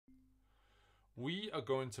we are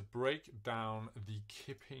going to break down the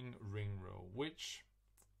Kipping ring row, which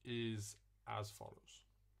is as follows.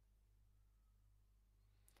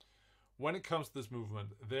 When it comes to this movement,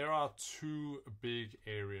 there are two big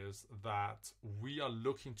areas that we are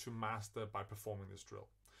looking to master by performing this drill.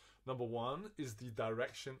 Number one is the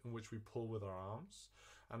direction in which we pull with our arms.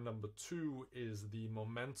 And number two is the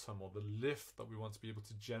momentum or the lift that we want to be able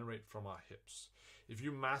to generate from our hips. If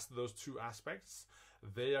you master those two aspects,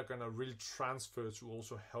 they are going to really transfer to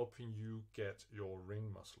also helping you get your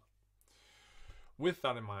ring muscle. With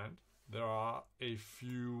that in mind, there are a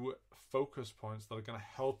few focus points that are going to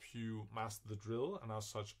help you master the drill and as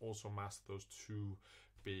such also master those two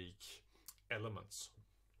big elements.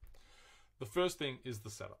 The first thing is the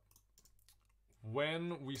setup.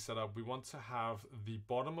 When we set up, we want to have the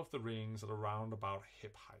bottom of the rings at around about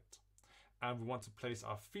hip height. And we want to place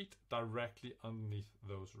our feet directly underneath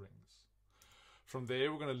those rings. From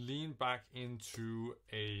there, we're going to lean back into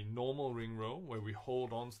a normal ring row where we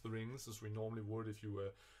hold on to the rings as we normally would if you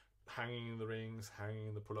were hanging in the rings, hanging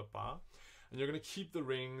in the pull-up bar. And you're going to keep the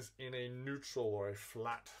rings in a neutral or a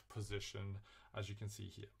flat position, as you can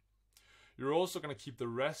see here. You're also going to keep the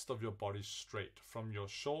rest of your body straight from your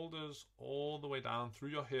shoulders all the way down through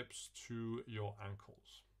your hips to your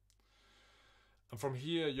ankles. And from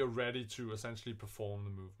here, you're ready to essentially perform the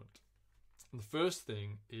movement. And the first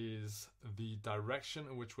thing is the direction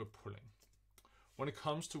in which we're pulling. When it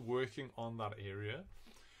comes to working on that area,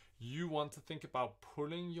 you want to think about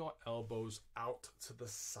pulling your elbows out to the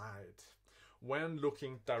side. When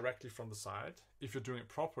looking directly from the side, if you're doing it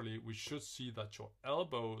properly, we should see that your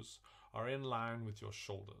elbows are in line with your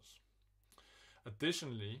shoulders.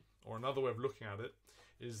 Additionally, or another way of looking at it,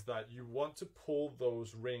 is that you want to pull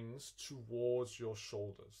those rings towards your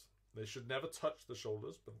shoulders. They should never touch the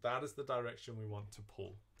shoulders, but that is the direction we want to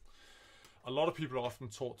pull. A lot of people are often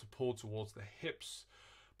taught to pull towards the hips,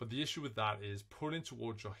 but the issue with that is pulling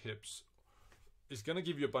towards your hips is going to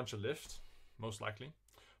give you a bunch of lift, most likely,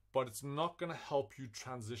 but it's not going to help you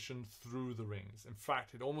transition through the rings. In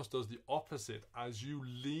fact, it almost does the opposite as you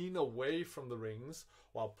lean away from the rings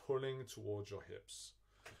while pulling towards your hips.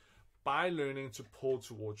 By learning to pull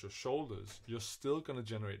towards your shoulders, you're still going to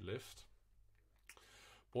generate lift.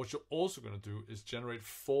 But what you're also going to do is generate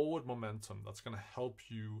forward momentum that's going to help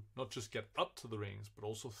you not just get up to the rings, but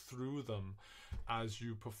also through them as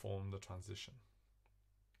you perform the transition.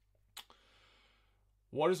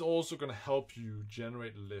 What is also going to help you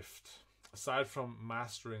generate lift, aside from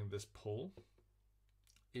mastering this pull,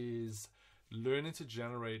 is learning to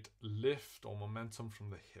generate lift or momentum from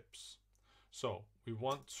the hips. So we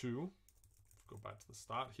want to go back to the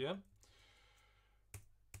start here.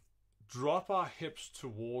 Drop our hips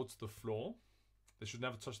towards the floor. They should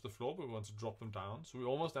never touch the floor, but we want to drop them down. So we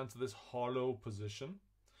almost enter this hollow position.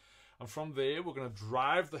 And from there, we're going to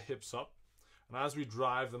drive the hips up. And as we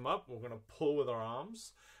drive them up, we're going to pull with our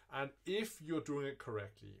arms. And if you're doing it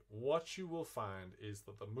correctly, what you will find is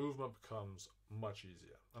that the movement becomes much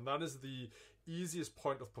easier. And that is the easiest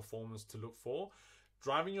point of performance to look for.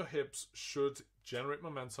 Driving your hips should generate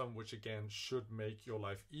momentum, which again should make your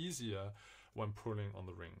life easier when pulling on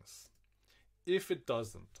the rings. If it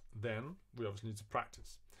doesn't, then we obviously need to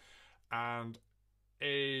practice. And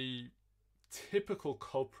a typical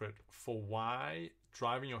culprit for why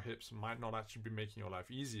driving your hips might not actually be making your life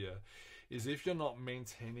easier is if you're not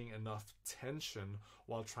maintaining enough tension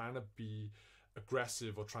while trying to be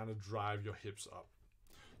aggressive or trying to drive your hips up.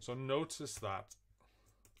 So notice that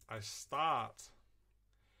I start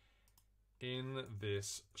in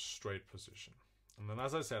this straight position. And then,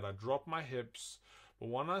 as I said, I drop my hips, but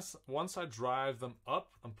once I drive them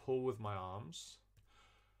up and pull with my arms,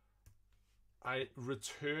 I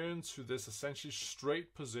return to this essentially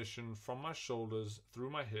straight position from my shoulders through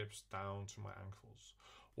my hips down to my ankles.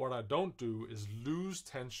 What I don't do is lose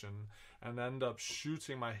tension and end up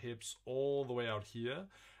shooting my hips all the way out here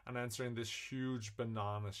and entering this huge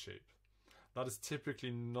banana shape. That is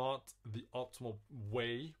typically not the optimal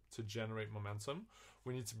way to generate momentum.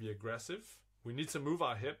 We need to be aggressive. We need to move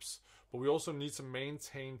our hips, but we also need to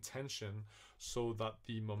maintain tension so that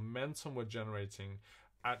the momentum we're generating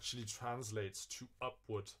actually translates to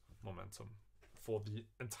upward momentum for the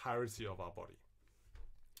entirety of our body.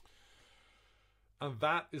 And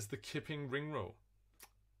that is the Kipping ring row.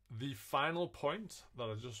 The final point that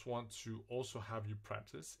I just want to also have you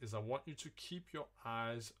practice is I want you to keep your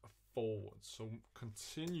eyes forward. So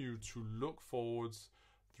continue to look forwards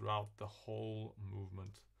throughout the whole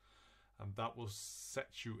movement. And that will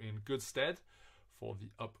set you in good stead for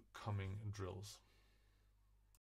the upcoming drills.